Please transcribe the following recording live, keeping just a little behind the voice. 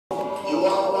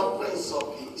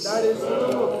peace. That is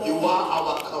true. You are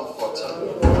our comforter.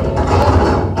 You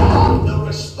are the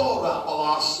restorer of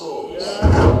our souls.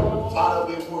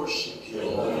 Father, we worship you.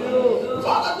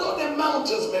 Father, though the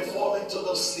mountains may fall into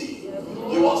the sea,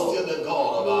 you are still the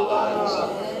God of our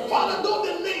lives. Father, though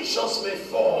the nations may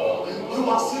fall, you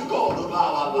are still God of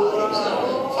our lives.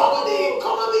 Father, the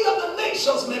economy of the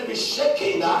nations may be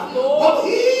shaken, but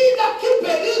he that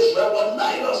keepeth Israel will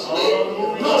neither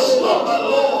sleep nor slumber,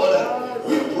 Lord.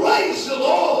 We praise you,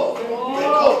 Lord,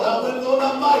 because thou alone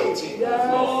art mighty.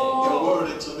 You're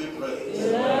worthy to be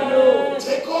praised.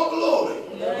 Take all glory,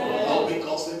 not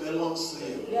because it belongs to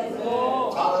you.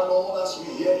 Father, Lord, as we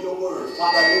hear your word,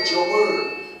 Father, let your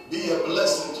word be a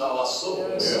blessing to our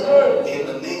souls. In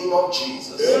the name of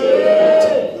Jesus.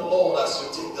 Take the Lord as you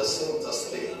take the center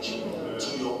stage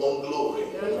to your own glory.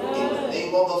 In the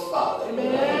name of the Father,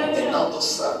 and of the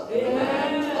Son,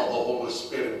 and of the Holy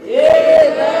Spirit.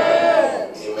 Amen.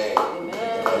 Amen.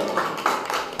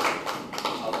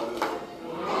 Hallelujah.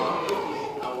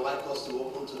 Quickly, I would like us to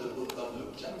open to the book of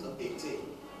Luke chapter 18.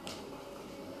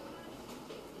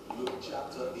 Luke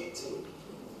chapter 18.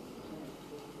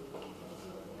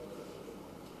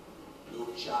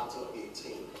 Luke chapter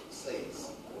 18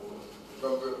 says, we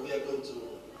are going to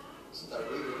start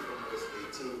reading from verse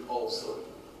 18 also.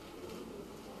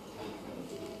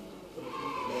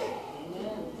 Amen.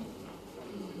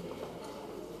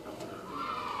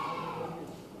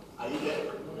 Are you there?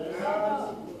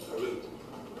 I read.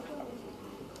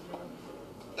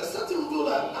 A certain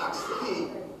ruler asked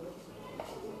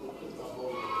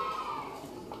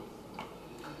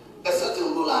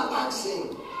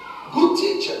him, good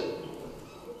teacher,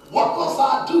 what must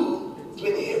I do to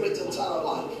inherit eternal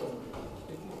life?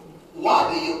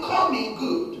 Why do you call me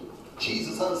good?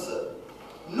 Jesus answered,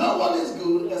 no one is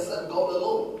good except God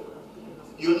alone.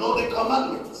 You know the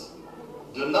commandments.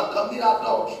 Do not commit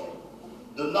adultery.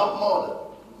 Do not murder.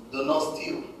 Do not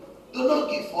steal. Do not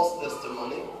give false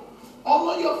testimony.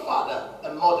 Honor your father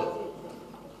and mother.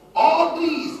 All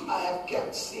these I have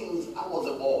kept since I was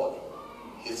a boy,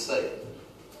 he said.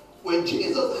 When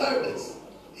Jesus heard this,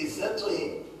 he said to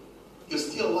him, you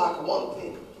still lack one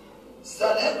thing.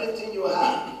 Sell everything you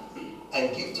have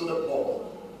and give to the poor,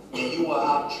 and you will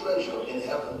have treasure in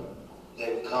heaven.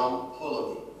 Then come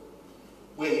follow me.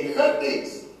 When he heard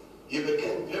this, he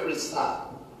became very sad,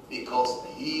 because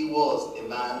he was a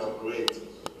man of great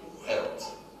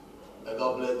wealth. May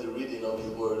God bless the reading of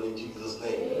his word in Jesus'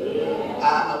 name.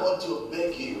 I want to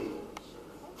beg you,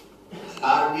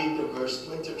 I read the verse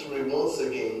 23 once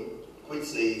again, which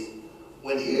says,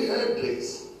 when he heard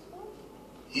this,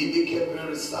 he became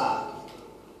very sad,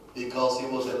 because he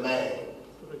was a man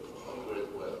of great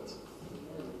wealth.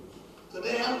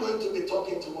 Today I'm going to be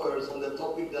talking to us on the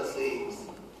topic that says,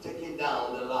 taking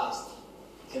down the last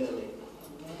enemy.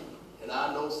 And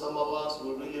I know some of us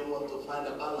will really want to find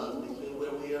a balance between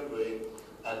where we are going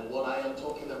and what I am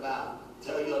talking about.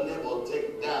 Tell your neighbor,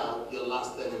 take down your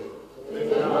last enemy.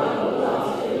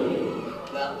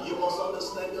 Now, you must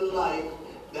understand in life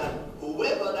that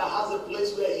whoever that has a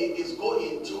place where he is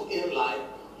going to in life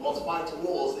must fight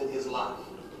wars in his life.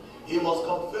 He must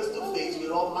come face to face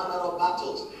with all manner of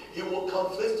battles. He will come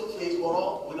face to face with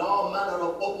all manner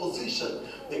of opposition,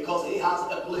 because he has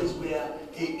a place where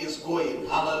he is going.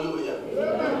 Hallelujah.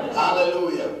 Amen.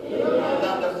 Hallelujah. Amen.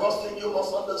 Now the first thing you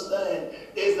must understand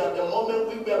is that the moment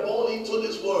we were born into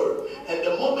this world, and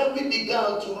the moment we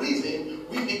began to reason,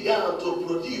 we began to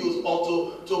produce or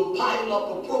to pile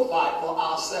up a profile for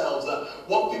ourselves.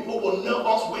 What people will know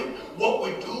us with, what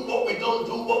we do, what we don't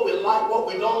do, what we like, what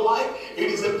we don't like.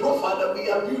 It is a profile that we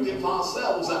are building for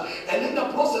ourselves. And in the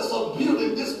process of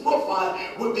building this profile,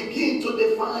 we begin to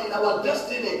define our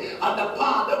destiny and the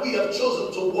path that we have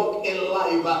chosen to walk in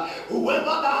life. Whoever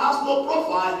that has no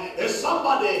profile is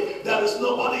somebody that is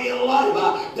nobody in life.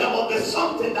 There will be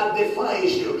something that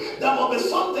defines you. There will be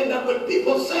something that when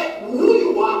people say who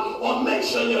you are or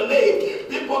mention your name,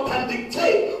 people can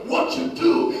dictate what you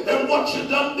do and what you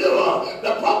don't do.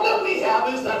 The problem we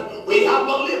have is that we have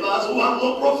believers who have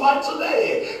no profile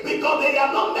today, because they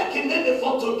are not making any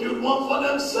effort to build one for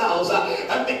themselves.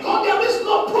 And because there is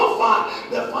no profile,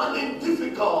 they find it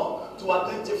difficult to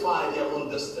identify their own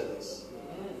destinies.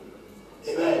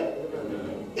 Amen.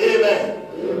 Amen. Amen.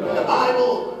 Amen. The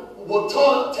Bible will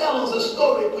tell us a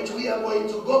story which we are going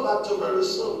to go back to very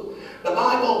soon. The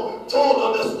Bible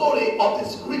told us the story of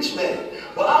this rich man.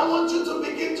 But I want you to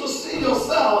begin to see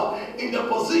yourself in the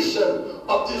position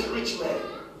of this rich man.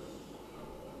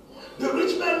 The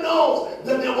rich man knows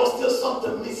that there was still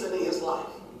something missing in his life.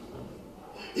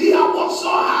 He had worked so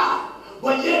hard,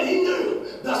 but yet he knew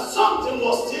that something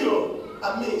was still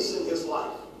amiss in his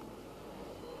life.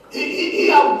 He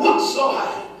had worked so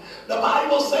hard. The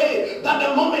Bible says that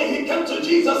the moment he came to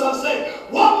Jesus and said,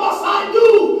 what must I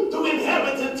do to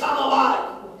inherit eternal life?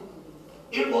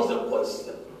 It was a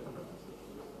question.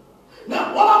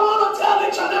 Now, what I want to tell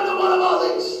each and every one of us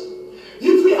is,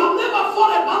 if you have never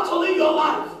fought a battle in your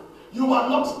life, you are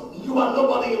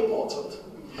nobody important.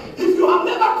 If you have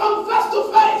never come face to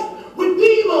face with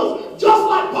demons, just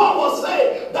like Paul was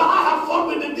saying, that I have fought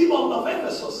with the demons of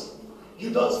Ephesus,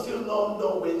 you don't still not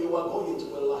know when you are going to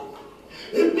a life.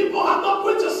 If people have not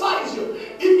criticized you,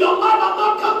 if your life has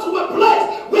not come to a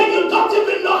place where you don't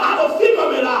even know how to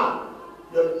figure it out,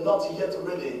 you're not yet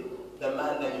really the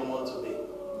man that you want to be.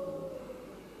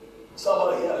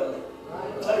 Somebody hear me.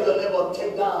 Tell your neighbor,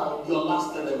 take down your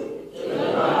last enemy.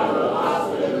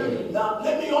 Now,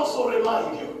 let me also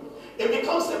remind you, it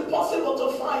becomes impossible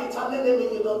to fight an enemy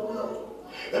you don't know.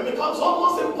 It becomes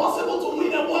almost impossible to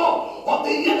win a war of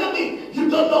the enemy. You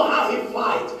don't know how he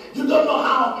fights. You don't know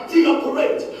how he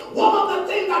operates. One of the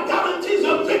things that guarantees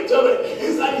your victory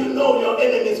is that you know your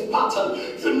enemy's pattern.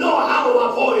 You know how to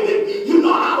avoid him. You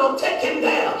know how to take him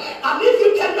down. And if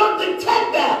you cannot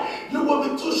detect that, you will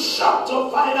be too shocked to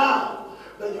find out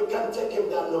that you can take him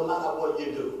down no matter what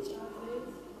you do.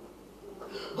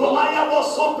 Goliath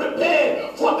was so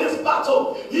prepared for this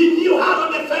battle. He knew how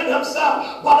to defend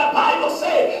himself. But the Bible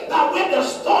says that when the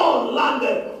stone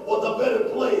landed was the very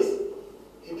place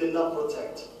he did not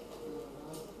protect.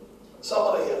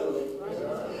 Somebody hear me.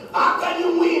 How can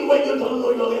you win when you don't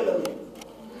know your enemy?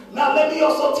 Now let me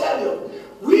also tell you,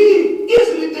 we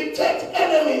easily detect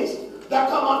enemies that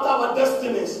come after our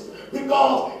destinies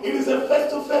because it is a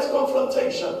face-to-face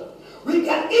confrontation. We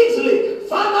can easily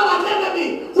find out an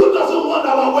enemy who doesn't want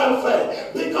our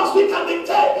welfare because we can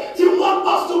detect he wants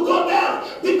us to go down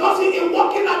because he is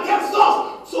working against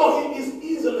us. So he is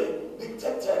easily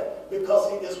detected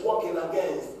because he is working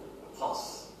against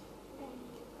us.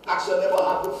 Actually, never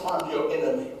have to find your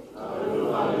enemy.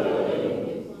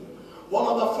 One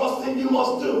of the first things you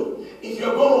must do if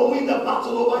you're going to win the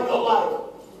battle over your life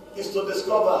is to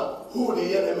discover who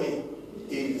the enemy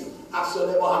is.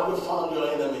 Actually, never have you found your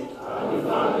enemy.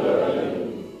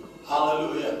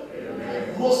 Hallelujah.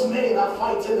 Amen. Most men are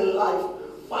fighting in life,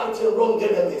 fighting wrong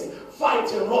enemies,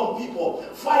 fighting wrong people,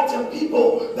 fighting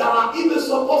people that are even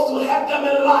supposed to help them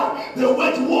in life. They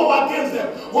wage war against them,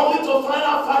 only to find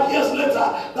out 5 years later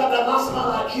that the last man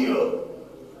I killed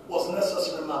was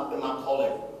necessary in my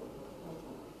calling.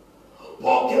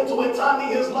 Paul came to a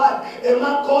time in his life, a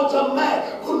man called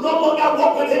Jeremiah could no longer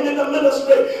walk with him in the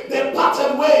ministry. They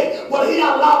parted ways, but he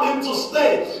allowed him to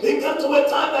stay. He came to a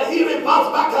time that he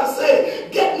reversed back and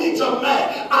said, get me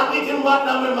Jeremiah, I need him right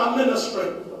now in my ministry.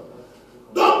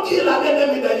 Don't kill an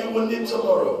enemy that you will need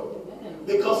tomorrow,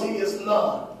 because he is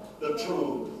not the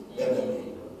true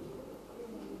enemy.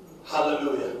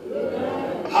 Hallelujah.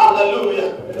 Amen.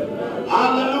 Hallelujah. Amen.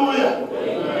 Hallelujah.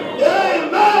 Amen.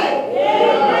 Amen.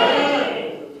 Amen.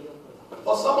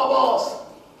 For some of us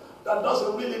that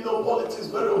doesn't really know politics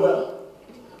very well,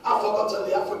 I forgot in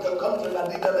the African country that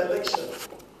did an election,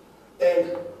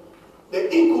 and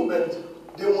the incumbent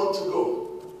didn't want to go.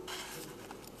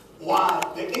 Why?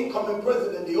 The incoming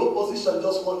president, the opposition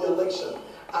just won the election,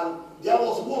 and there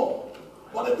was war.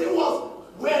 But the thing was,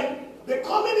 when the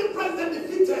coming president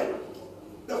defeated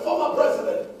the former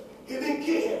president, he didn't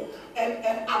kill him. And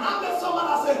I met someone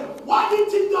and said, why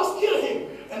didn't he just kill him?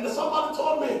 And somebody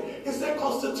told me, he said,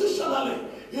 constitutionally,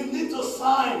 you need to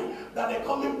sign that the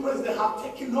coming president have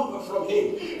taken over from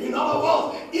him. In other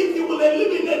words, if he will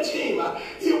eliminate him,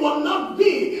 he will not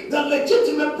be the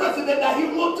legitimate president that he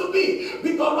wants to be.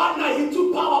 Because right now he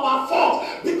took power by force.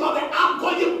 Because the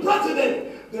outgoing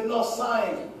president did not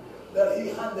sign that he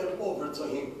handed over to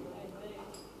him.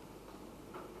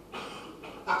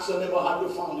 Actually, never have you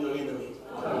found your enemy.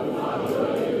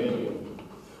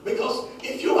 Because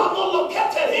if you have not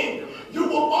located him, you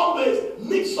will always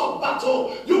mix up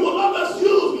battle. You will always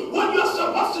use what you're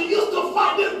supposed to use to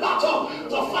fight this battle,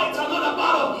 to fight another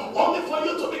battle, only for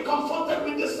you to be confronted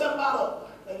with the same battle.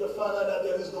 And you find out that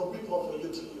there is no weapon for you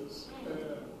to use.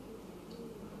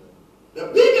 The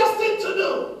biggest thing to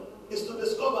do is to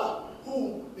discover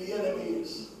who the enemy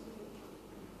is.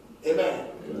 Amen.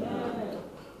 Amen.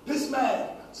 This man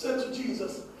said to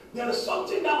Jesus, there is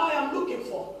something that I am looking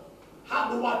for. How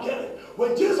do I get it?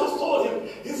 When Jesus told him,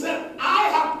 he said, I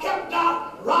have kept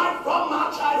that right from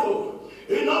my childhood.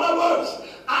 In other words,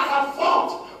 I have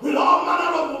fought with all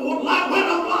manner of way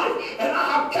of life, and I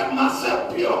have kept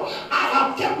myself pure. I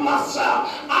have kept myself.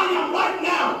 I am right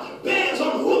now, based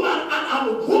on human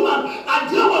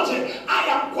ideology, I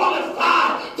am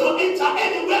qualified to enter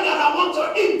anywhere that I want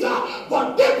to enter.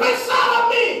 But deep inside of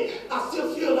me, I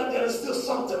still feel that there is still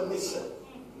something missing.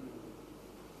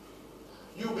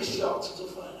 You'll be shocked to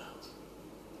find out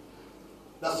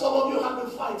that some of you have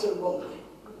been fighting wrongly.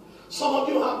 Some of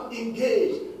you have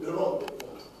engaged the wrong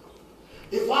people.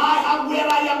 If I am where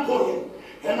I am going,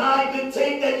 and I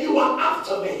dictate that you are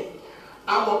after me,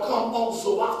 I will come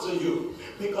also after you,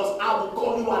 because I will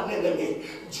call you an enemy.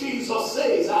 Jesus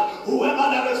says, whoever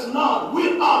there is not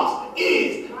with us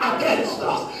is against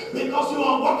us, because you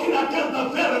are working against the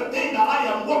very thing that I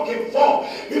am working for.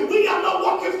 If we are not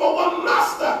working for one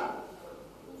master,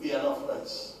 we are not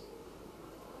friends.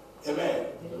 Amen.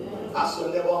 Amen. Ask your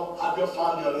neighbor, have you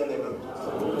found your enemy?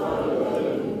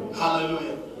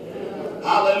 Hallelujah. Amen.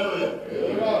 Hallelujah.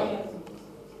 Amen.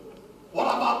 What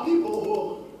about people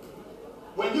who,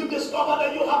 when you discover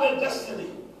that you have a destiny,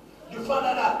 you find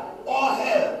out that all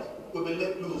hell will be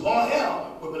let loose. All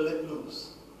hell will be let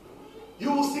loose.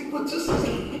 You will see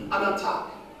criticism and attack.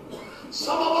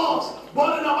 Some of us,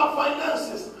 both in our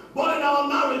finances, both in our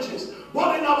marriages,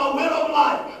 both in our way of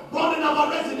life, both in our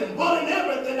residence, both in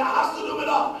everything that has to do with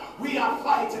us, we are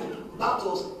fighting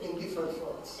battles in different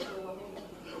fronts.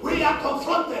 We are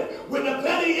confronted with the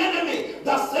very enemy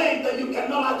that says that you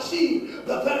cannot achieve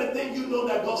the very thing you know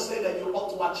that God said that you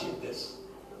ought to achieve this.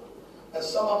 And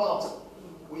some of us,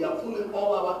 we are pulling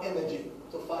all our energy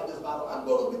to fight this battle. I'm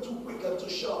going to be too quick and too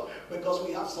short because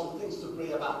we have some things to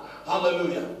pray about.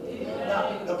 Hallelujah. Amen.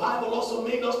 Now, the Bible also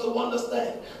made us to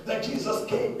understand that Jesus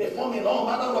came performing all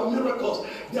manner of miracles.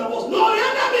 There was no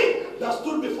enemy that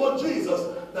stood before Jesus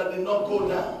that did not go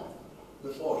down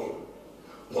before him.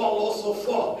 Paul also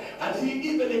fought, and he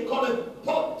even encouraged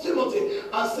Timothy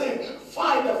and said,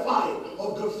 fight the fight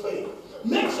of good faith.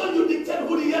 Make sure you dictate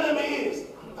who the enemy is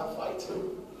and fight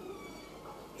him.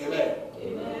 Amen.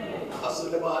 Amen. I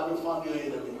said, never have you found your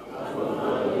enemy?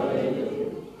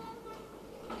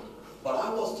 But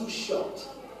I was too shocked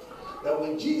that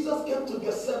when Jesus came to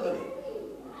Gethsemane,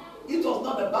 it was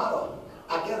not a battle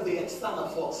against the external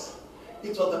force.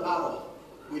 It was a battle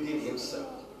within himself.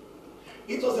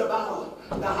 It was a battle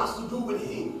that has to do with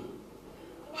him.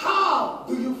 How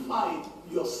do you fight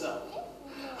yourself?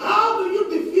 How do you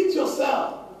defeat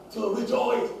yourself to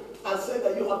rejoice and say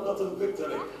that you have gotten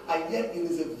victory? And yet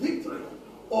it is a victory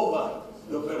over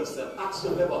your very self. Ask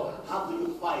your neighbor, how do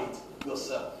you fight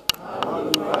yourself? How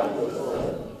do you fight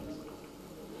yourself?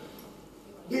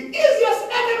 The easiest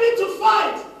enemy to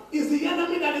fight is the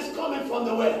enemy that is coming from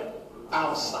the where?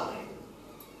 Outside.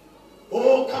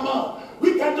 Oh, come on.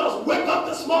 We can just wake up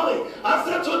this morning and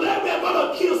say, today we are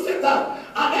going to kill Satan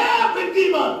and every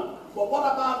demon. But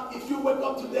what about if you wake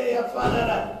up today and find out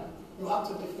that you have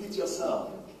to defeat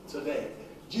yourself today?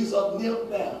 Jesus knelt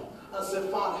down and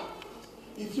said, Father,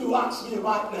 if you ask me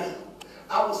right now,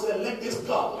 I will say, let this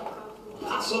cup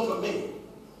pass over me.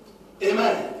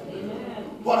 Amen.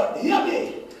 Amen. But hear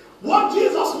me. What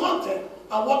Jesus wanted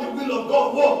and what the will of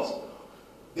God was,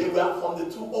 they were from the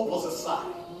two opposite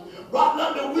sides. Right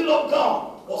now, the will of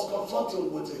God was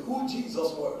confronting with who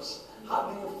Jesus was. How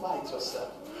do you fight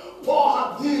yourself? Paul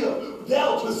had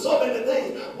dealt with so many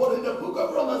things, but in the book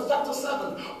of Romans chapter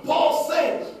 7, Paul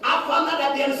said, I found out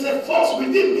that there is a force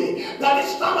within me that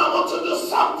each time I want to do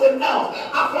something else,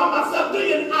 I find myself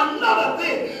doing another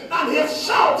thing. And he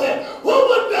shouted, who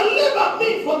will deliver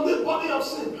me from this body of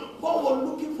sin? Paul was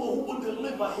looking for who would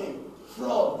deliver him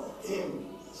from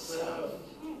himself.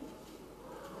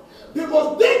 The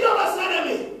most dangerous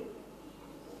enemy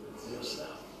is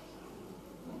yourself.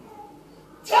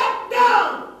 Take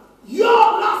down your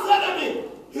last enemy.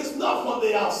 He's not from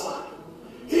the outside.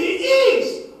 He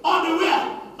is on the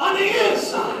where? On the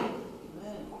inside.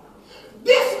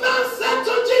 This man said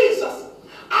to Jesus,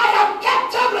 I have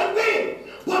kept everything.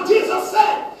 But Jesus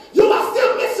said, you are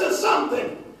still missing something.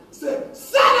 He said,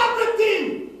 sell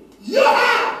everything you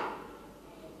have.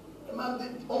 The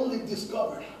man only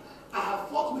discovered, I have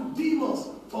fought with demons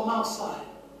from outside.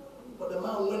 But the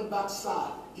man went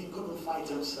backside. He couldn't fight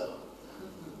himself.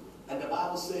 And the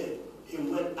Bible said he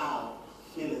went out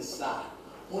feeling sad.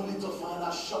 Only to find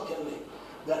out shockingly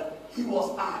that he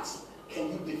was asked,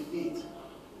 can you defeat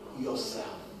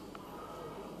yourself?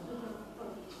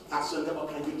 Ask your neighbor,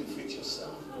 can you defeat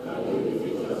yourself? Can you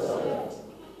defeat yourself?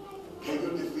 Can you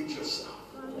defeat yourself?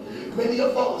 Many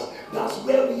of us, that's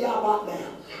where we are right now.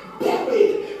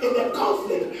 Buried in the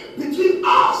conflict between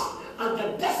us and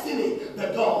the destiny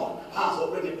that God has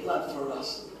already planned for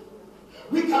us.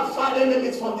 We can fight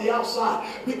enemies from the outside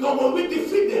because when we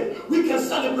defeat them, we can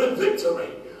celebrate victory.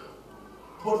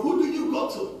 But who do you go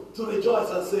to rejoice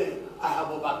and say, I have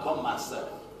overcome myself?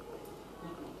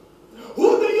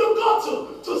 Who do you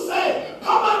go to say,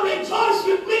 come and rejoice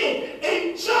with me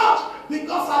in church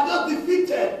because I just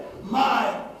defeated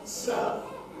myself?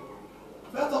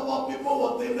 First of all, people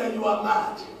will think that you are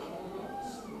mad.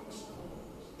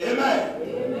 Amen.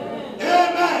 Amen.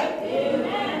 Amen.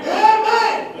 Amen.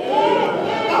 Amen.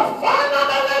 Amen. The final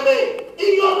enemy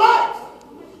in your life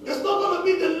is not going to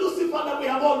be the Lucifer that we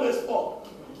have always fought.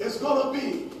 It's going to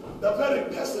be the very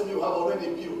person you have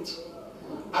already built.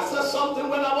 I said something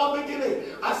when I was beginning.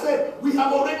 I said we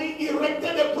have already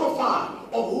erected a profile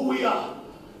of who we are.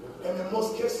 And in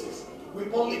most cases, we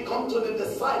only come to the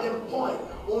deciding point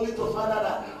only to find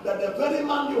out that the very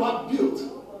man you have built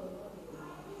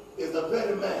is the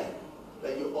very man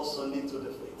that you also need to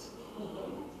defeat.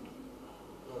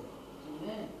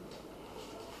 Amen.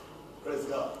 Praise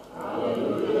God.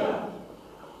 Hallelujah.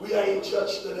 We are in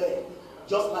church today,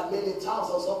 just like many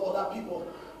thousands of other people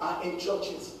are in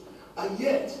churches. And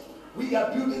yet, we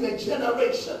are building a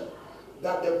generation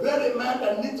that the very man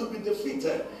that needs to be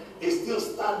defeated is still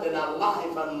standing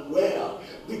alive and well,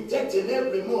 dictating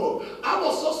every move. I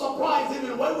was so surprised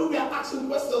even when we were asking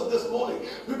questions this morning,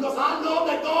 because I know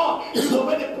that God is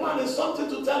already planning something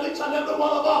to tell each and every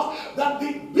one of us, that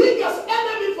the biggest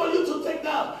enemy for you to take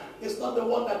down is not the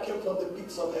one that came from the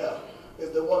pits of hell.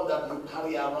 It's the one that you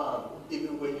carry around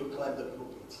even when you climb the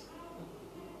pulpit.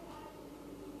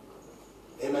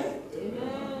 Amen.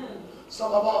 Amen.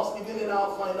 Some of us, even in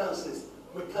our finances,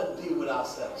 we can't deal with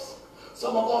ourselves.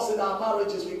 Some of us in our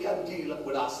marriages, we can't deal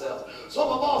with ourselves. Some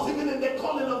of us, even in the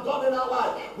calling of God in our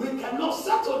life, we cannot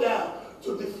settle down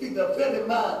to defeat the very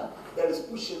man that is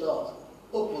pushing us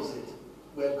opposite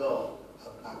where God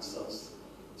has asked us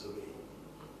to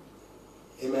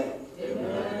be. Amen.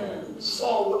 Amen.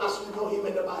 Saul, as we know him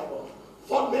in the Bible,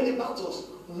 fought many battles,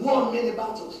 won many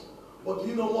battles. But do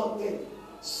you know one thing?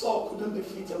 Saul couldn't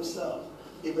defeat himself,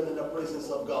 even in the presence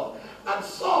of God. And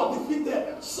Saul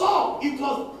defeated Saul. It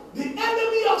was the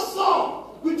enemy of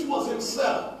Saul, which was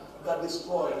himself, that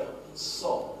destroyed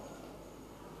Saul.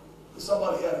 Is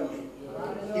somebody hearing me?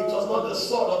 It was not the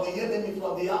sword of the enemy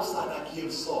from the outside that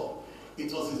killed Saul.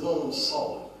 It was his own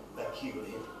sword that killed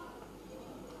him.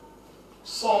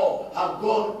 Saul had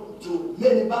gone to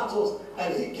many battles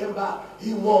and he came back.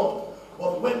 He won.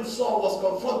 But when Saul was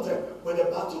confronted with a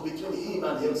battle between him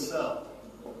and himself,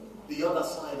 the other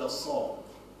side of Saul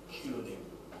killed him.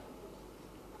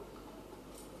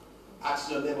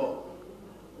 Ask your neighbor,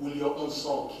 will your own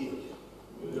Saul kill you?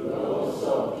 Will your own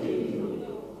Saul kill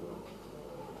you?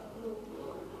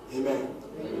 Amen.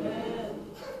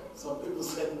 Amen. Some people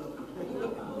said no.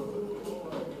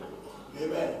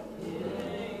 Amen.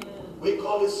 Amen. We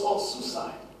call it Saul's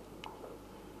suicide.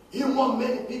 He won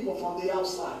many people from the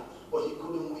outside, but he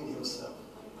couldn't win himself.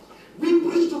 We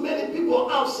preach to many people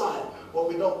outside, but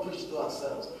we don't preach to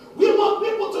ourselves. We want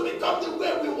people to become the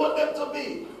way we want them to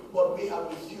be, but we have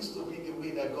refused to be the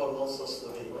way that God wants us to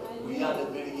be. We are the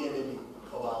very enemy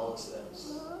of our own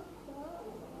selves.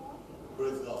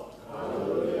 Praise God.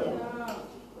 Hallelujah.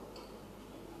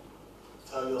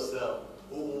 Tell yourself,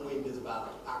 who will win this battle?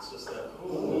 Ask yourself, who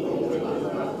will win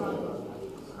this battle?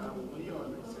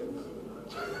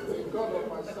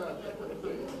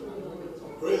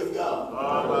 Praise God.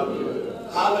 Hallelujah.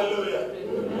 Hallelujah.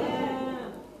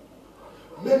 Amen.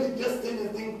 Many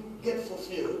destinies didn't get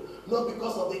fulfilled, not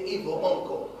because of the evil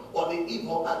uncle or the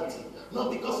evil auntie,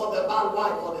 not because of the bad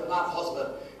wife or the bad husband.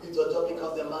 It was just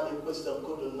because the man in question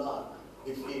could not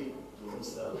defeat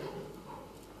himself.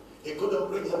 He couldn't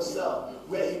bring himself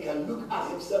where he can look at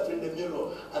himself in the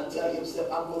mirror and tell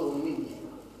himself, I'm going to win you.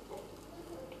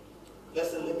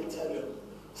 Listen, let me tell you.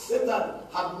 Satan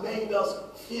has made us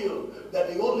feel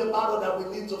that the only battle that we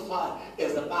need to fight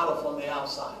is the battle from the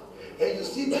outside. And you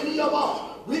see, many of us,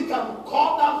 we can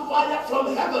call down fire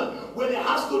from heaven. When it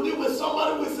has to do with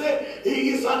somebody, we say, he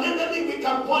is an enemy, we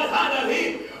can point hard at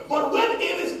him. But when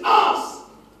it is us,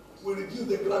 we reduce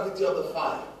the gravity of the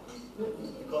fire.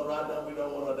 Because right now we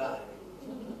don't want to die.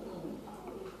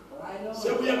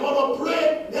 So we are going to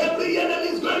pray. Every enemy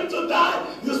is going to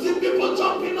die. You see people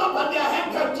jumping up and their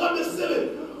head can touch the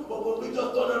ceiling. But when we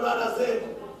just turn around and say,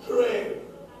 pray.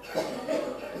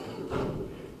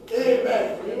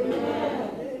 Amen.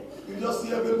 Amen. You just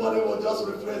see everybody will just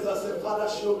rephrase and say, Father,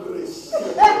 show grace.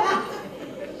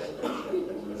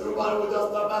 Everybody will just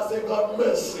stop and say, God,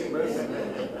 mercy.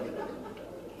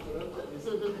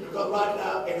 Because right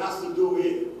now it has to do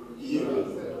with you.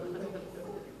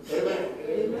 Amen.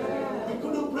 Amen. We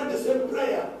couldn't pray the same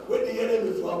prayer when the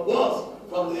enemy was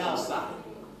from the outside.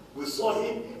 We saw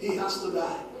him, he has to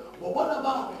die. But what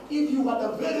about if you are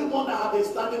the very one that have been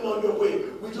standing on your way?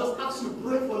 We just ask you,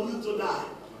 pray for you to die.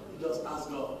 You just ask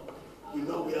God. You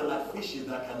know we are like fishes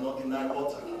that cannot deny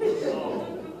water.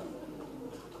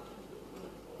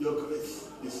 Your grace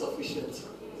is sufficient,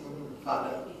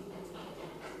 Father.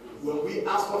 When we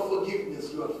ask for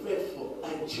forgiveness, you are faithful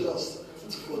and just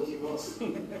to forgive us.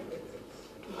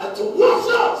 and to wash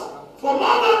us from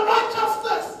all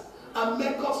unrighteousness and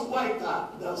make us whiter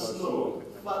than snow.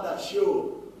 Father,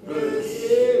 show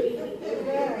mercy.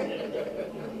 Amen.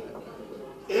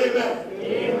 Amen.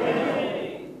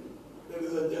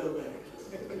 Ladies and gentlemen,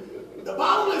 the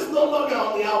battle is no longer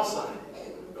on the outside.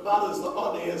 The battle is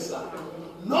on the inside.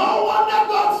 No wonder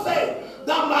God said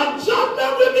that my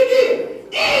judgment will begin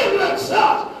in the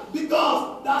church,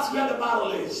 because that's where the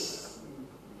battle is.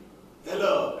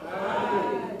 Hello.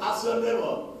 Hi. Ask your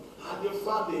neighbor, have you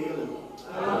found the enemy?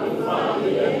 Have you found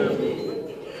the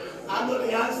enemy? I know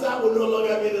the answer will no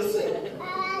longer be the same.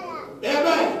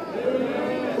 Amen.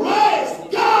 Amen. Praise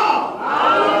God.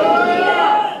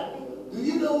 Hallelujah. Do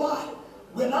you know why?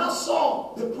 When I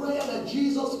saw the prayer that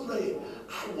Jesus prayed,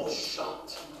 I was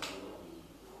shocked.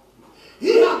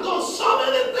 He had done so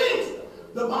many things.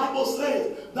 The Bible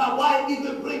says that while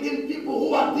even bringing people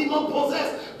who are demon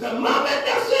possessed, the moment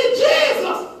they see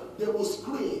Jesus, they will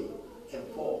scream and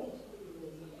fall.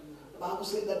 The Bible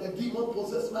says that the demon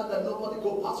possessed man, that nobody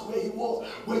go past where he was.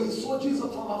 When he saw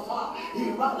Jesus from afar,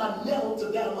 he ran and knelt to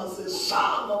them and said,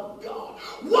 Son of God,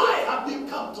 why have you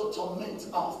come to torment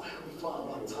us before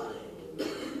our time?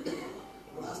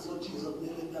 When I saw Jesus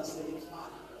kneeling there saying,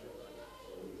 Father,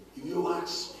 if you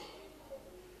ask me,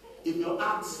 if you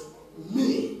ask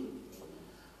me,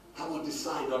 I will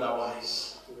decide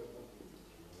otherwise.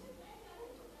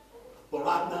 But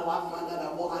right now I find out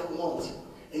that what I want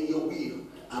and your will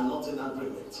are not in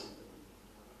agreement.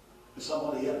 Is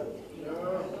somebody hearing me?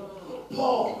 Yeah.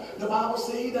 Paul, the Bible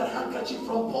says that handkerchief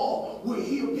from Paul will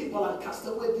heal people and cast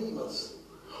away demons.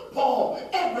 Paul,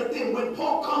 everything, when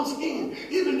Paul comes in,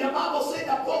 even the Bible says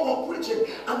that Paul was preaching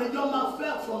and a young man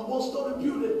fell from one-story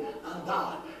building and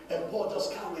died. And Paul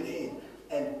just carried him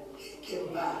and he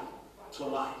came back to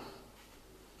life.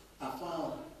 I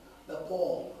found that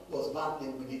Paul was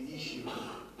battling with the issue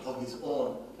of his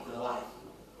own life.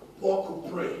 Paul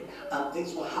could pray and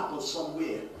things will happen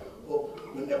somewhere.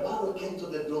 But when the battle came to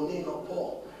the domain of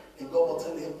Paul, and God was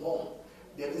telling him, Paul,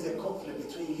 there is a conflict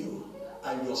between you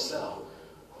and yourself.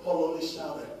 Paul only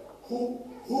shouted, who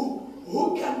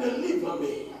can deliver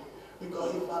me?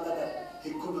 Because he found out that he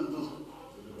couldn't do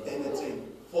anything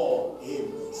for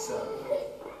himself.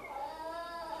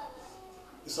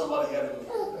 Is somebody hearing me?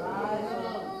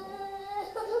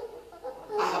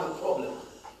 I have a problem.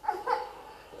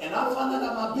 And I found out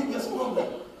that my biggest problem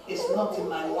is not in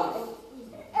my wife.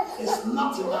 It's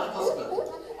not in my husband.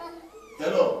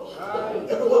 Hello?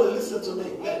 Everybody listen to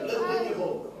me. Let's bring it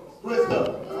home. Praise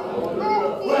God.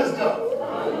 Praise God.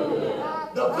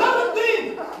 The very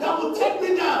thing that will take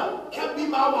me down can be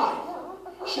my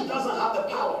wife. She doesn't have the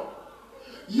power.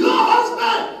 Your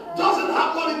husband doesn't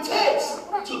have what it takes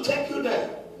to take you there.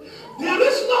 There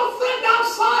is no friend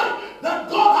outside that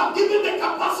God has given the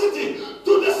capacity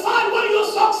to decide when you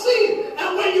succeed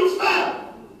and when you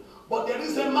fail. But there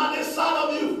is a man inside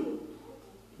of you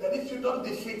that if you don't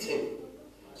defeat him,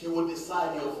 he will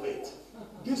decide your fate.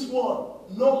 This one,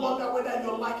 no matter whether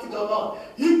you like it or not,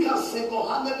 he can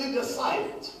single-handedly decide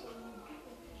it.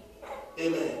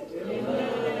 Amen.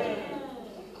 Amen.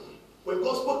 When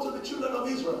God spoke to the children of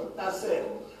Israel, I said,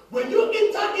 when you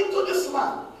enter into this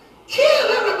land, kill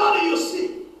everybody you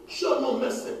see. Show no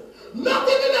mercy. Not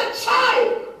even a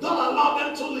child. Don't allow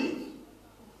them to live.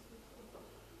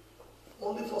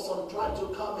 Only for some tribe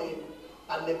to come in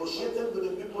and negotiate with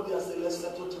the people there and say, let's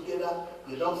settle together.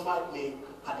 You don't fight me,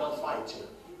 I don't fight you.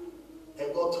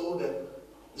 And God told them,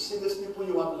 you see these people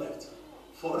you have left,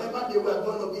 forever they were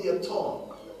going to be a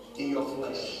thorn in your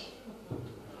flesh.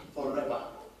 Forever.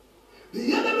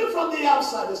 The enemy from the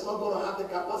outside is not going to have the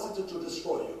capacity to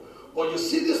destroy you. But you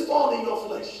see this thorn in your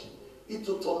flesh, it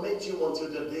will torment you until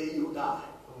the day you die.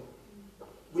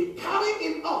 We carry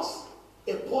in us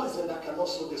a poison that can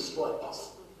also destroy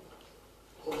us.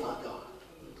 Oh my God.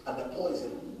 And the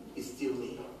poison is still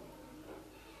me.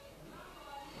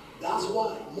 That's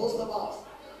why most of us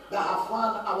that have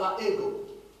found our ego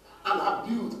and have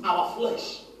built our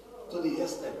flesh to the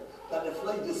extent that the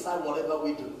flesh decides whatever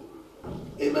we do.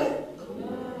 Amen.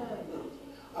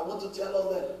 I want to tell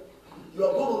us that you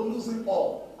are going to lose it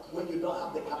all when you don't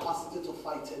have the capacity to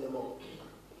fight anymore.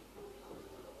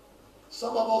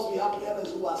 Some of us, we have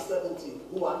parents who are 70,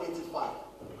 who are 85.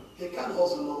 They can't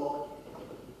hustle no more.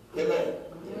 Amen.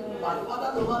 My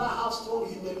father, no matter how strong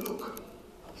he may look,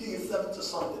 he is 70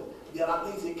 something. There are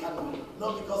things he can do,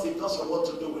 not because he doesn't want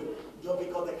to do it, just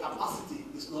because the capacity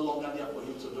is no longer there for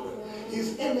him to do it.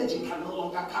 His energy can no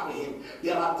longer carry him.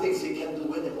 There are things he can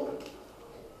do anymore.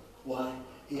 Why?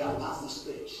 He has passed the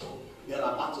stage. There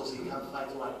are battles he can't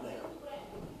fight right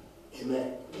now.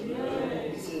 Amen.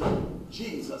 Amen. He said,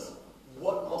 Jesus,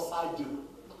 what must I do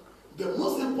The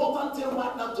most important thing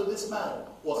right now to this man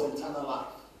was eternal life.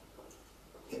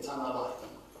 Eternal life.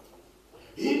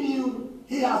 He knew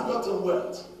he has gotten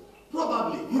wealth.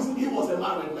 Probably he was a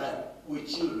married man with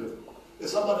children.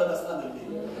 Is somebody understanding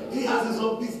me? He has his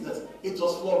own business. It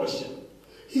was flourishing.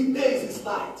 He pays his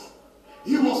tithe.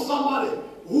 He was somebody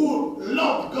who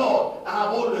loved God and have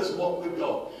always walked with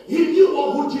God. He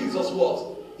knew who Jesus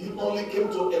was. He only came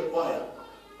to inquire,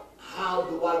 how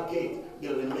do I get the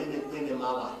remaining thing in my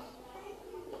life?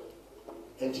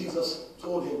 And Jesus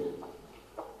told him,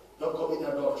 don't commit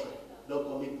adultery, don't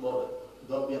commit murder,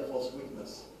 don't be a false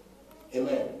witness.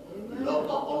 Amen. Love,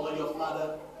 honor your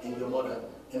father and your mother.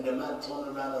 And the man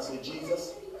turned around and said,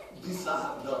 Jesus, this I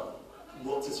have done.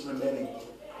 What is remaining?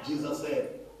 Jesus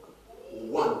said,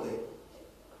 one thing.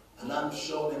 And I'm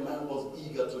sure the man was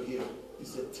eager to hear. He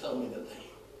said, tell me the thing.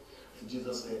 And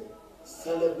Jesus said,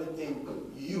 sell everything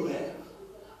you have,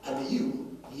 and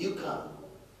you come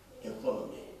and follow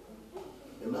me.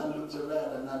 The man looked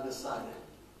around and now decided,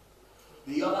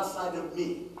 the other side of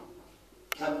me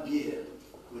can bear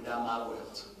without my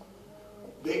wealth.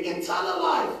 The eternal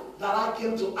life that I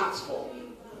came to ask for,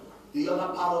 the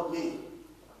other part of me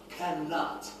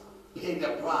cannot pay the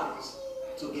price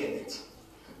to get it.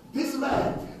 This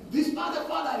man, despite the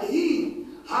fact that he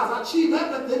has achieved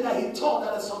everything that he thought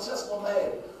that a successful man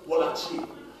will achieve,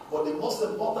 but the most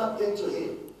important thing to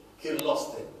him, he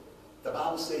lost it. The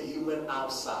Bible says he went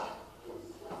outside.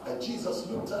 And Jesus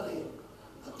looked at him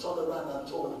and turned around and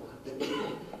told the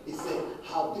people, he said,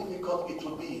 how difficult it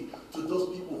will be to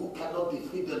those people who cannot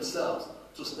defeat themselves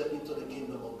to step into the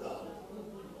kingdom of God.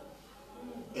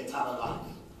 Eternal life.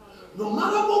 No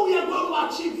matter what we are going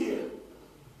to achieve here,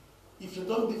 if you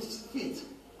don't defeat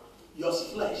your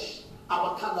flesh,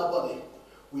 our carnal body,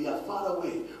 we are far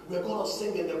away. We're going to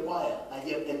sing in the choir and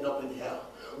yet end up in hell.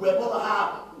 We're going to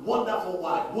have wonderful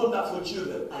wife, wonderful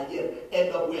children, and yet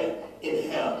end up where?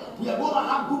 In hell. We are going to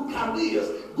have good careers,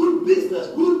 good business,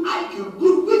 good IQ,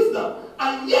 good wisdom,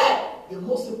 and yet the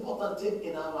most important thing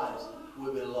in our lives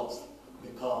will be lost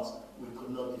because we could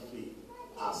not defeat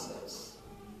ourselves.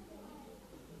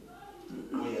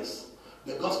 Oh yes.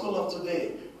 The gospel of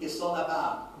today is all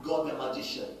about God the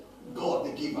magician, God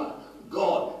the giver,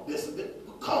 God the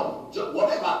come,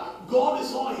 whatever. God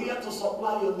is all here to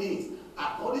supply your needs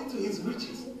according to his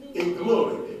riches in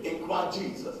glory in Christ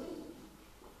Jesus.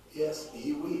 Yes,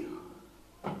 he will.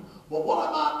 But what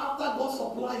about after God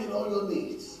supplying all your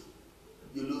needs?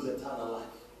 You lose eternal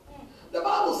life. The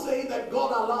Bible says that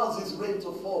God allows his rain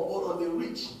to fall both on the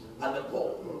rich and the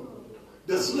poor,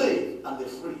 the slave and the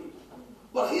free.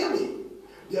 But hear me,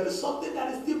 there is something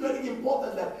that is still very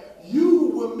important, that you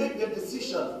will make the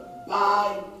decision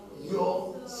by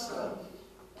yourself.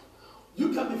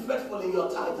 You can be faithful in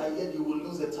your tithe and yet you will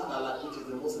lose eternal life, which is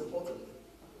the most important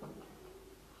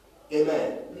thing.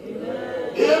 Amen.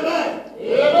 Amen. Amen.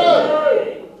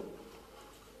 Amen.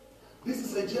 This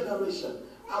is a generation.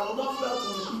 I will not fail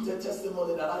to repeat a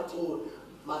testimony that I told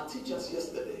my teachers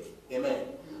yesterday. Amen.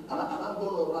 And I'm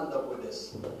going to round up with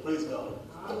this. Praise God.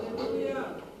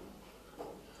 Hallelujah.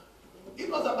 It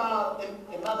was about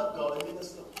a man of God, a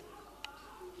minister.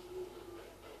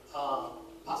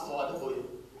 Pastor Adeboye.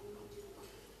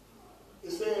 He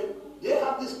said, they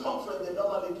have this conference they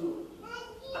normally do.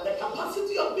 And the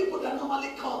capacity of people that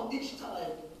normally come each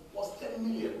time was 10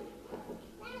 million.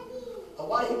 And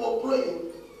while he was praying,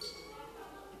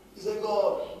 he said,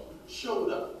 God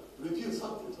showed up, revealed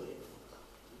something to him.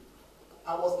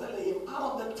 I was telling him,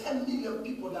 out of the 10 million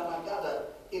people that are gathered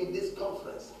in this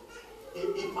conference,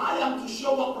 if I am to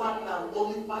show up right now,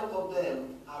 only 5 of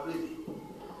them are ready.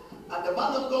 And the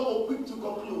man of God was quick to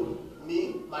conclude,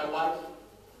 me, my wife,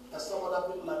 and some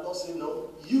other people are not saying no.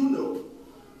 You know.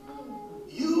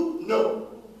 You know.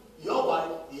 Your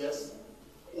wife, yes.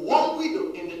 One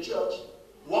widow in the church,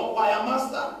 one choir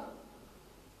master,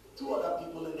 2 other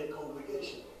people in the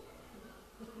congregation.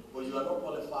 But you are not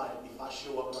qualified if I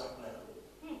show up right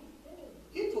now.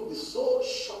 It will be so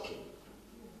shocking.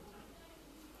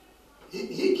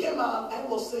 He came out and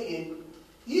was saying,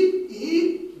 if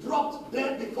he dropped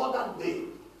dead before that day,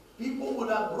 people would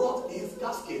have brought his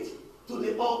casket to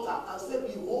the altar and said,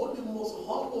 behold the most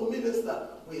humble minister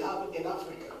we have in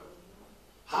Africa.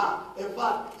 In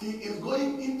fact, he is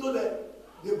going into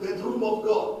the bedroom of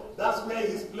God. That's where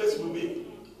his place will be.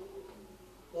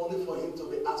 Only for him to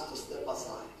be asked to step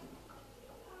aside.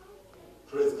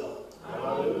 Praise God.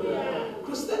 Hallelujah.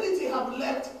 Christianity have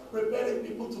left preparing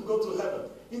people to go to heaven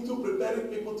into preparing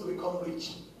people to become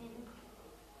rich.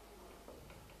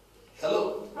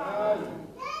 Hello?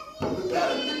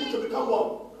 Preparing people to become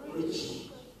what? Rich.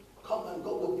 Come and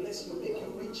God will bless you, make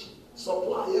you rich.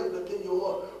 Supply everything you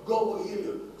want. God will heal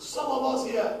you. Some of us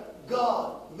here,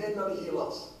 God may not heal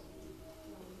us.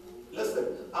 Listen,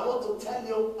 I want to tell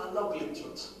you an ugly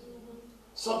truth.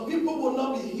 Some people will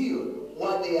not be healed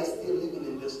while they are still living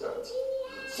in this earth.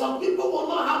 Some people will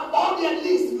not have all their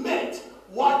needs met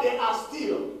while they are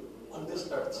still on this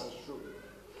earth.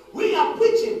 We are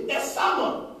preaching a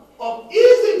sermon of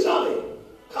easy journey.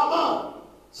 Come on.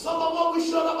 Some of us,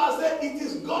 we showed up and said, it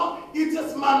is God, it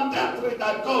is mandatory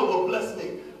that God will bless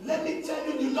me. Let me tell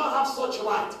you, you don't have such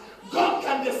right. God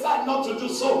can decide not to do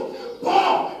so.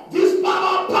 Paul, this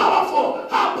power, powerful,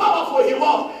 how powerful he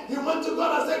was. He went to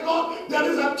God and said, God, there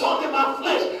is a thorn in my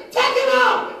flesh. Take it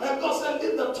out. And God said,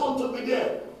 leave the thorn to be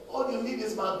there. All you need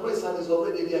is my grace, and it's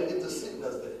already there. Leave the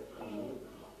sickness there.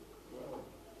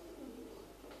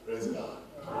 Praise God.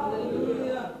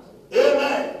 Hallelujah.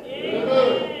 Amen.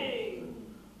 Amen.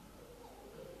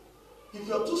 If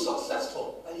you're too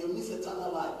successful and you miss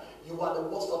eternal life, you are the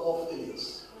worst of all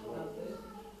failures.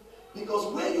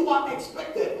 Because where you are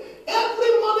expected,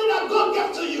 every money that God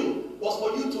gave to you was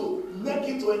for you to make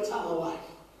it to eternal life.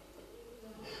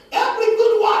 Every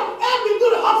good wife, every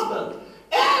good husband,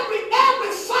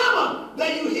 every sermon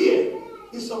that you hear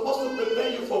is supposed to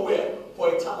prepare you for where?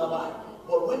 For eternal life.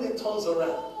 But when it turns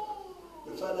around,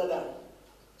 you find out that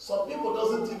some people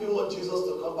doesn't even want Jesus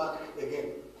to come back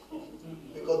again.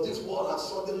 Because this world has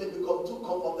suddenly become too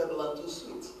comfortable and too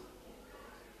sweet.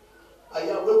 And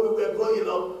yeah, when we were growing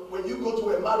up, when you go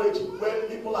to a marriage where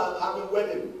people are having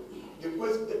wedding,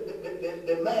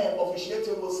 the man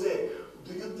officiating will say,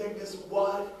 do you think this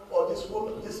wife or this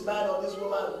woman, this man or this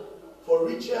woman, for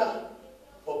richer,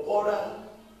 for poorer,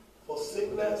 for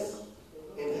sickness,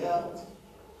 in health,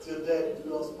 till death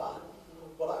do us part?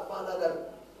 But I found out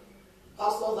that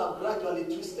pastors have gradually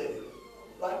twisted it.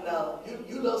 Right now,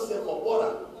 you don't say for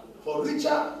poorer, for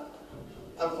richer,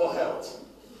 and for health.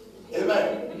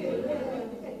 Amen.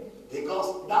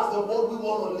 Because that's the world we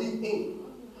want to live in.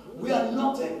 We are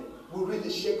nothing will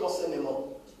really shake us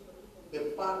anymore.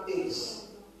 The fact is,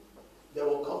 there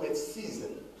will come a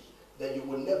season that you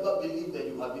will never believe that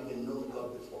you have even known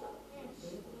God before.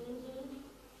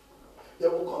 There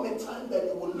will come a time that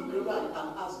you will look around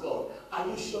and ask God, are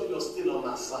you sure you're still on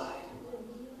my side?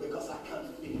 Because I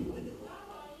can't feel you anymore.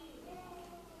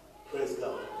 Praise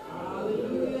God.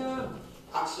 Hallelujah.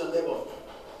 Ask your neighbor,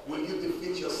 will you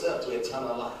defeat yourself to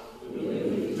eternal life?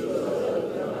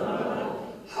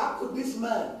 How could this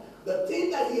man, the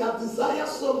thing that he had desired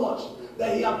so much,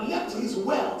 that he had left his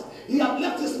wealth, he had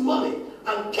left his money,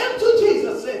 and came to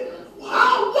Jesus and said,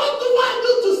 what do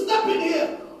I do to step in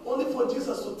here? Only for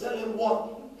Jesus to tell him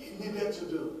what he needed to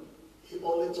do. He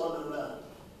only turned around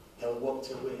and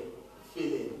walked away,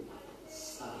 feeling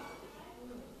sad.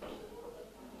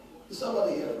 Is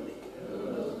somebody hearing me?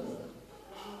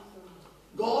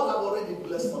 God has already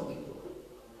blessed some people,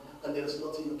 and there is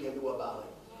nothing you can do about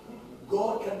it.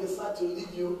 God can decide to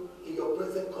leave you in your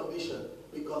present condition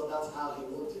because that's how he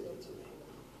wanted you to be.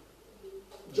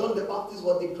 John the Baptist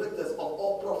was the greatest of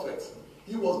all prophets.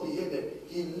 He was beheaded.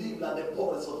 He lived like the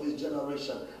poorest of his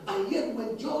generation. And yet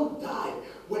when John died,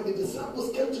 when the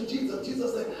disciples came to Jesus,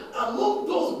 Jesus said, among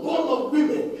those born of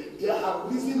women, there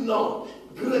have risen none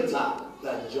greater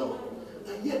than John.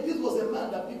 And yet this was a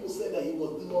man that people said that he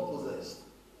was demon possessed.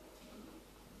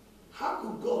 How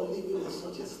could God leave him in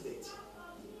such a state?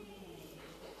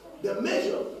 The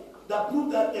measure that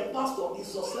proved that a pastor is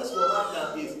successful right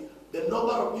now is the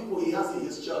number of people he has in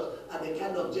his church and the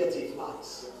kind of jet he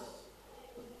flies.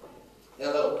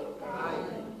 Hello? Hi.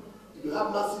 If you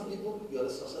have massive people, you're a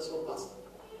successful pastor.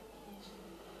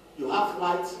 You have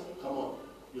flights, come on,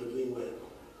 you're doing well.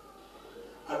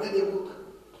 I read a book.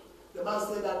 The man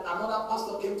said that another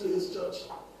pastor came to his church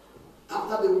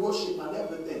after the worship and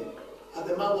everything. And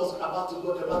the man was about to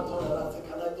go, the man turned around and said,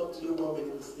 can I talk to you 1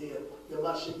 minute? He said, the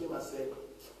man shook him and said,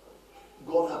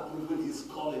 God has proven his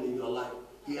calling in your life.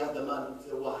 He asked the man, he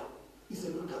said, why? He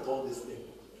said, look at all this thing.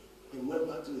 He went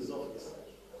back to his office.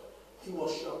 He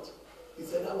was shocked. He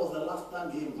said that was the last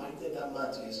time he invited that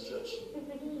man to his church.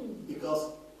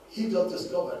 Because he just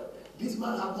discovered this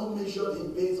man had not measured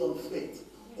him based on faith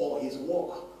or his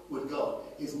walk with God.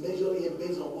 He's measuring him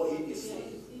based on what he is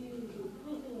seeing.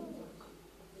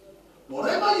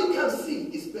 Whatever you can see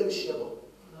is perishable.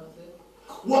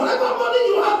 Whatever money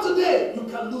you have today, you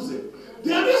can lose it.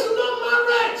 There is no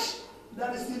marriage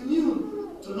that is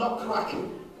immune to not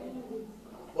cracking.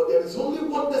 But there is only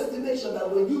one destination that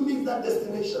when you miss that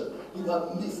destination, you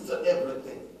have missed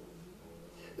everything.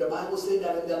 The Bible says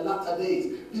that in the latter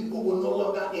days, people will no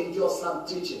longer endure sound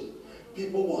teaching.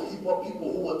 People will heap up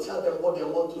people who will tell them what they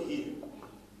want to hear.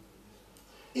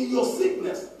 In your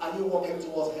sickness, are you walking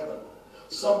towards heaven?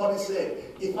 Somebody said,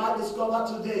 if I discover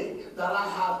today that I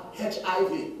have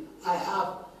HIV, I have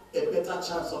a better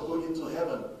chance of going to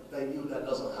heaven than you that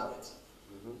doesn't have it.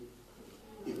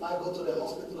 If I go to the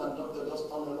hospital and doctor just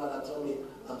turn around and tell me,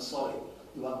 I'm sorry,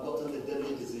 you have gotten the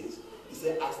deadly disease. He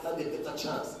said, I stand a better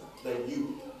chance than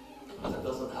you that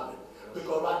doesn't have it.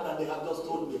 Because right now they have just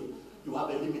told me, you have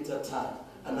a limited time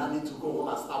and I need to go home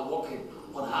and start working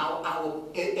on how I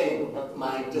will end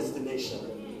my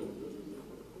destination.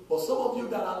 But some of you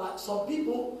that are like some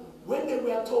people, when they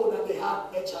were told that they had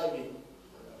HIV,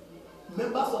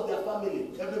 members of their family,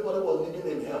 everybody was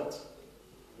living in health.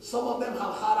 Some of them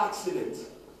have had accidents.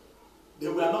 They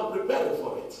were not prepared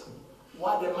for it.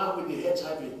 While the man with the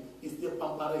HIV is still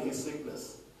pampering his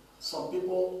sickness. Some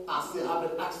people are still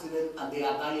having accidents and they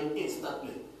are dying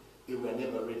instantly. They were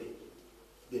never ready.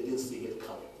 They didn't see it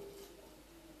coming.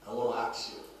 I want to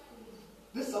ask you,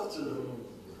 this afternoon,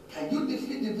 can you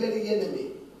defeat the very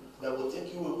enemy that will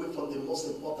take you away from the most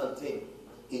important thing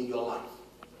in your life?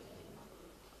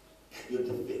 Can you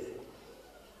defeat it?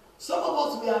 Some of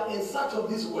us, we are in search of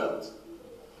this world.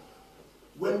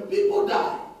 When people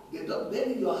die, they don't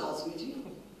bury your house with you.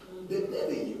 They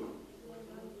bury you.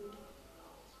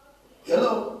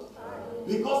 Hello?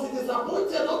 Because it is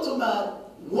appointed unto man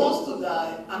once to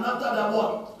die, and after that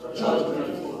what?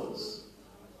 Judgment follows.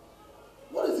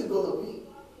 What is it going to be?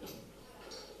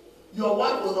 Your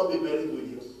wife will not be buried with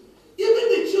you. Even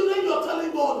the children you're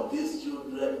telling God, these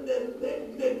children,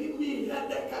 they give me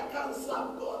headache, I can't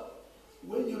serve God.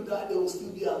 When you die, they will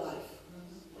still be alive.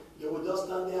 They will just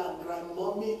stand there and cry,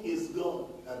 Mommy is gone,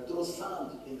 and throw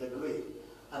sand in the grave,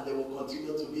 and they will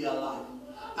continue to be alive.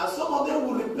 And some of them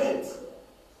will repent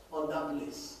on that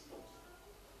place.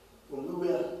 When we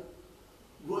were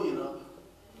growing up,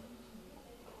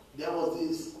 there was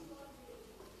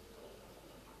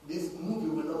this movie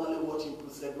we normally watch in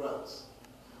crusade grounds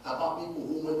about people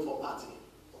who went for party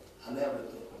and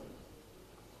everything.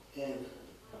 And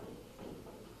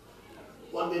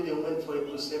one day they went for a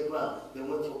crusade ground. They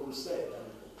went for crusade.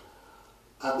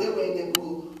 And they were in a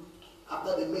group.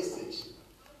 After the message,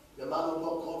 the man of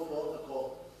God called for altar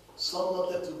call. Some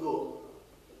wanted to go.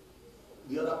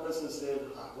 The other person said,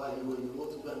 why you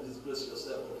want to go and disgrace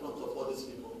yourself in front of all these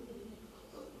people?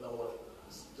 Don't worry.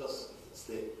 Just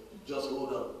stay. Just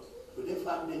hold on. Within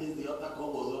 5 minutes, the altar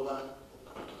call was over.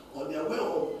 On their way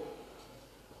home,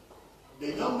 the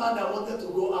young man that wanted to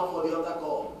go out for the altar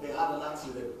call, they had an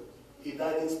accident. He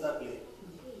died instantly.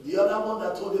 The other one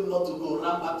that told him not to go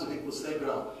ran back to the crusade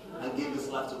ground and gave his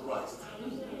life to Christ.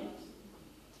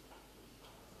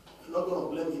 You're not going to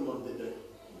blame him on the day.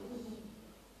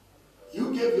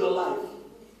 You gave your life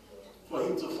for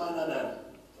him to find out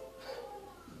that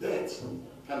death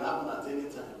can happen at any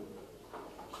time.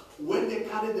 When they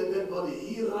carried the dead body,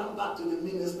 he ran back to the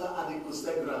minister at the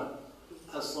crusade ground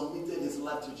and submitted his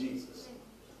life to Jesus.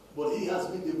 But he has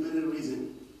been the very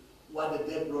reason why the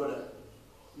dead brother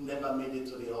never made it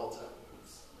to the altar.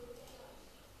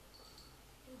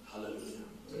 Hallelujah.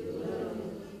 Amen.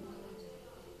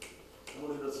 I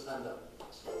want you to stand up.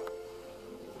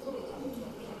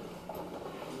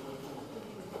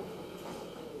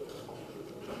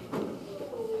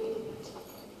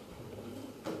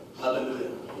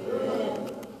 Hallelujah. Amen.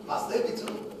 Pastor EBITU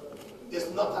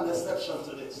is not an exception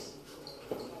to this.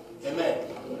 Amen.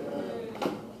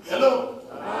 Amen. Hello.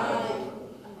 Amen.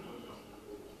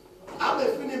 I'm a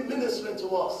feeling ministering to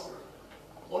us.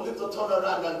 Only to turn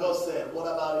around and God said, what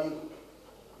about you?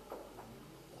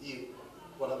 You.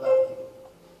 What about you?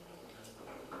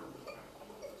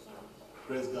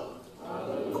 Praise God.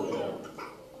 Hallelujah.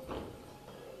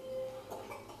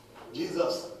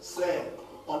 Jesus said,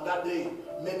 on that day,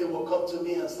 many will come to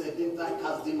me and say, didn't I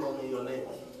cast demon in your name?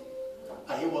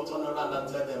 And he will turn around and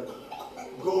tell them,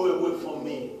 go away from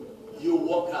me, you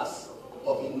workers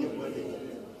of iniquity.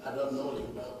 I don't know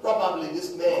you. Probably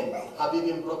this man have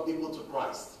even brought people to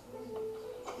Christ.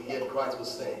 And yet Christ was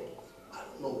saying, I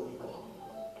don't know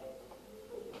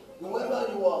who you are.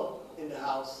 Whoever you are in the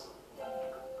house,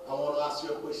 I want to ask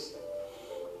you a question.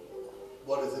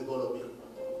 What is it going to be?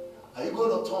 Are you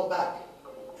going to turn back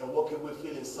and walk away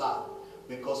feeling sad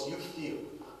because you feel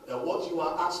that what you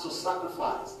are asked to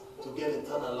sacrifice to get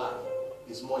eternal life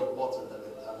is more important than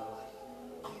eternal life?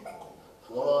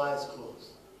 I want our eyes closed.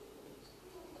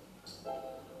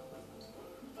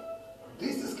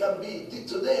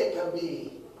 Today can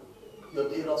be your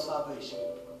day of salvation.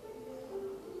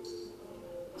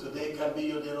 Today can be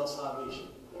your day of salvation.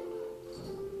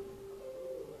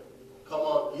 Come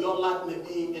on, your life may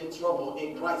be in trouble,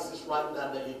 in crisis right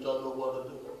now that you don't know what to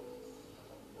do.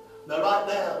 Now right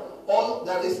now, all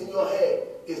that is in your head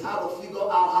is how to figure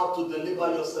out how to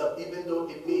deliver yourself, even though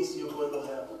it means you're going to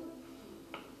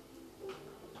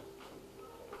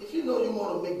If you know you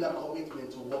want to make that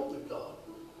commitment to walk with God,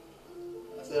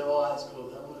 I said, all eyes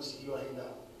closed. I want to see your hand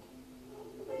up.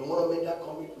 You want to make that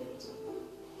commitment.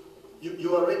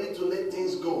 You are ready to let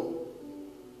things go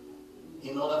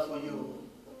in order for you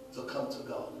to come to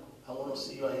God. I want to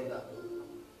see your hand up.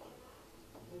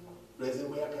 Raise it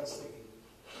where I can see it.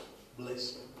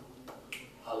 Bless you.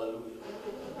 Hallelujah.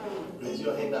 Raise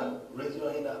your hand up. Raise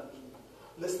your hand up.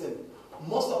 Listen,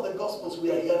 most of the gospels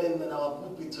we are hearing in our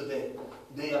pulpit today,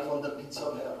 they are from the pits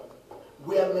of hell,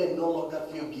 where men no longer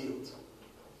feel guilt.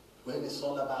 When it's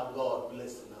all about God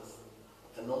blessing us,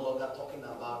 and no longer talking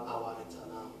about our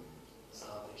eternal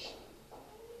salvation.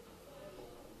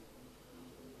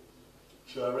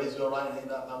 If you raise your right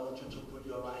hand up, I want you to put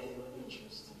your right hand on your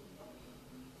chest.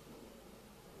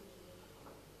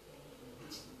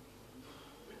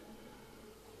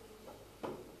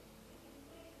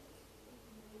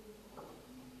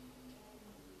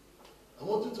 I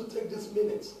want you to take this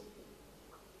minute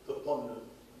to ponder.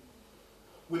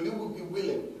 Will you be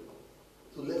willing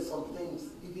to let some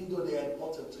things, even though they are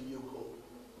important to you, go?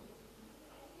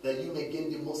 That you may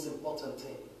gain the most important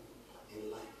thing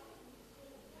in life.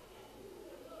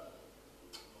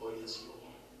 Oh, yes,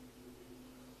 Lord.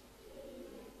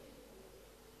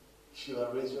 If you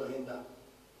will raise your hand up,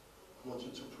 I want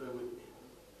you to pray with me.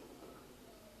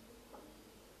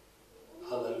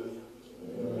 Hallelujah.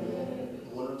 Amen.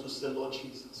 I want you to say, Lord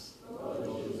Jesus,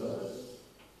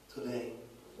 today,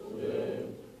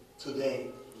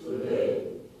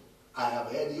 I have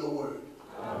heard your word.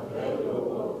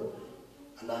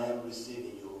 And I am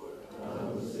receiving your word.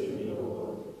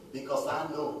 Because I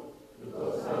know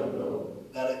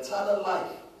that eternal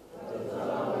life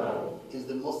is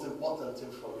the most important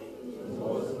thing for me.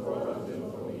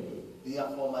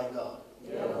 Therefore, my God,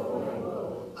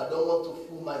 I don't want to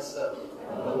fool myself.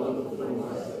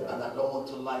 And I don't want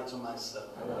to lie to myself.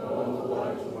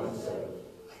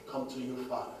 I come to you,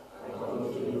 Father.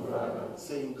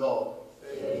 Saying, God,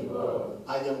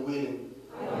 I am willing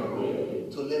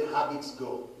to let habits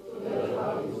go.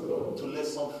 To let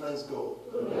some friends go.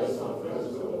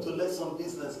 To let some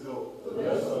business go.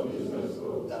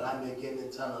 That I may gain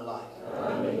eternal life.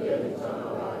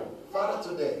 Father,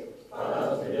 today,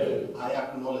 I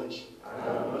acknowledge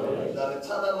that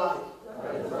eternal life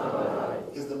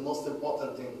is the most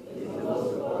important thing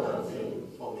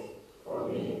for me.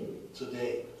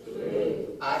 Today,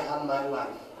 I hand my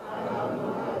life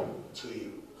to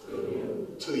you.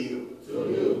 To you.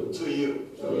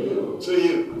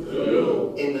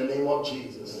 In the name of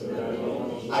Jesus.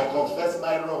 I confess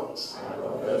my wrongs.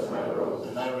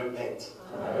 And I repent.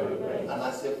 And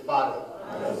I say, Father,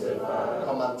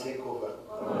 come and take over.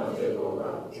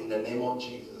 In the name of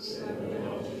Jesus.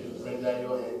 Bring down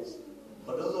your hands.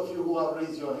 For those of you who have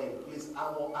raised your hand, please, I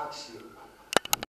will ask you,